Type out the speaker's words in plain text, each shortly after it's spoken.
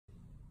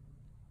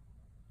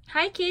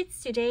Hi kids,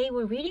 today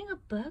we're reading a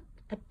book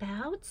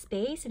about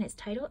space and it's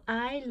titled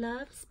I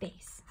Love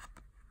Space.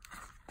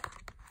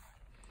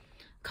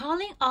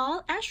 Calling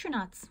all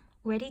astronauts.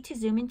 Ready to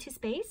zoom into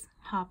space?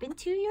 Hop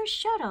into your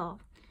shuttle.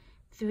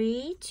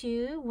 3,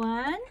 2,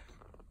 1,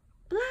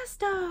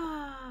 blast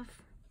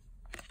off!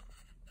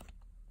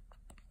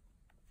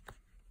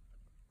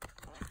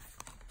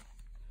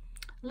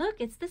 Look,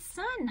 it's the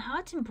sun,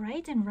 hot and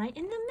bright and right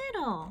in the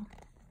middle.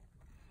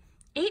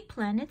 8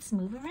 planets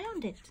move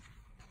around it.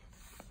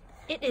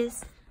 It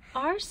is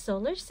our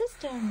solar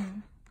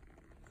system.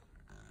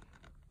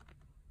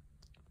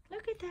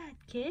 Look at that,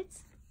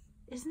 kids.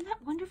 Isn't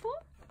that wonderful?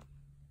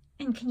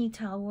 And can you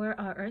tell where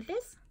our Earth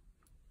is?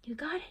 You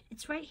got it.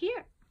 It's right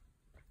here.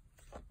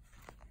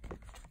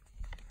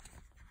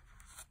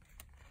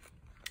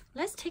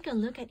 Let's take a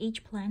look at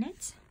each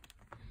planet.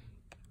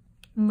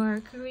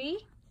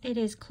 Mercury, it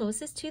is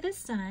closest to the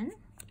sun.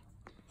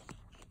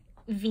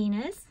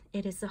 Venus,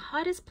 it is the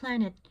hottest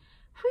planet.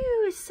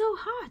 Whew, it's so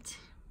hot.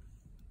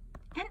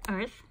 And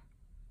Earth,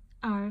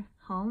 our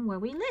home where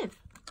we live.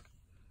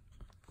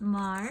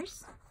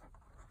 Mars,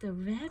 the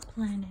red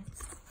planet.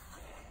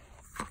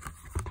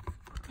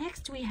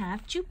 Next we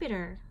have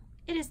Jupiter.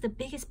 It is the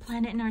biggest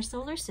planet in our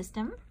solar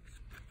system.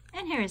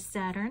 And here is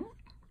Saturn.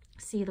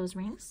 See those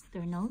rings?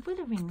 They're known for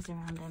the rings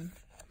around them.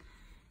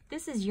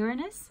 This is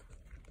Uranus.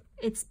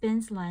 It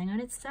spins lying on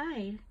its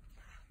side.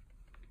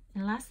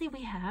 And lastly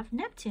we have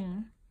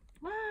Neptune.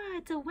 Wow,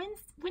 it's a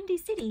windy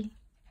city.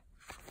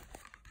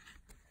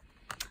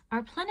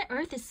 Our planet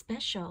Earth is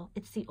special.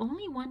 It's the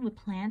only one with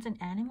plants and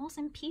animals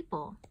and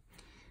people.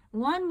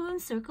 One moon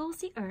circles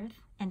the Earth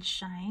and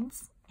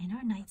shines in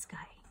our night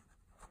sky.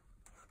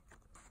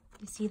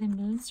 You see the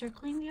moon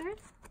circling the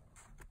Earth?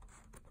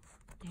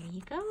 There you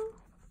go.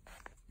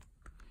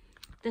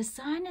 The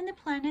sun and the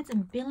planets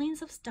and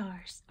billions of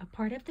stars are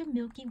part of the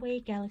Milky Way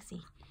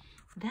galaxy.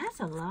 That's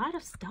a lot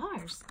of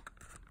stars.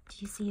 Do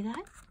you see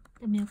that?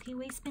 The Milky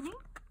Way spinning?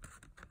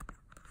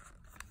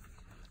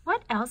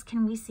 What else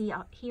can we see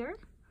out here?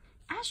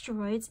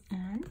 Asteroids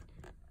and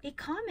a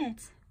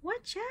comet.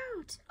 Watch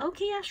out.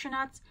 Okay,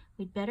 astronauts,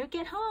 we'd better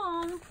get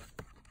home.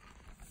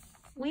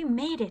 We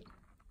made it.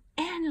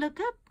 And look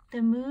up.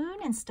 The moon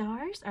and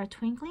stars are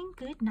twinkling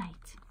good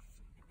night.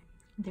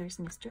 There's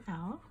Mr.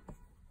 Owl.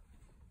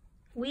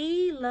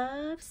 We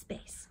love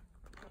space.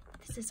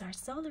 This is our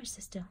solar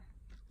system.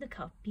 Look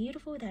how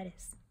beautiful that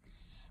is.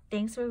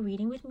 Thanks for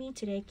reading with me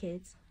today,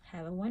 kids.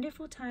 Have a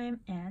wonderful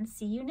time and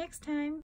see you next time.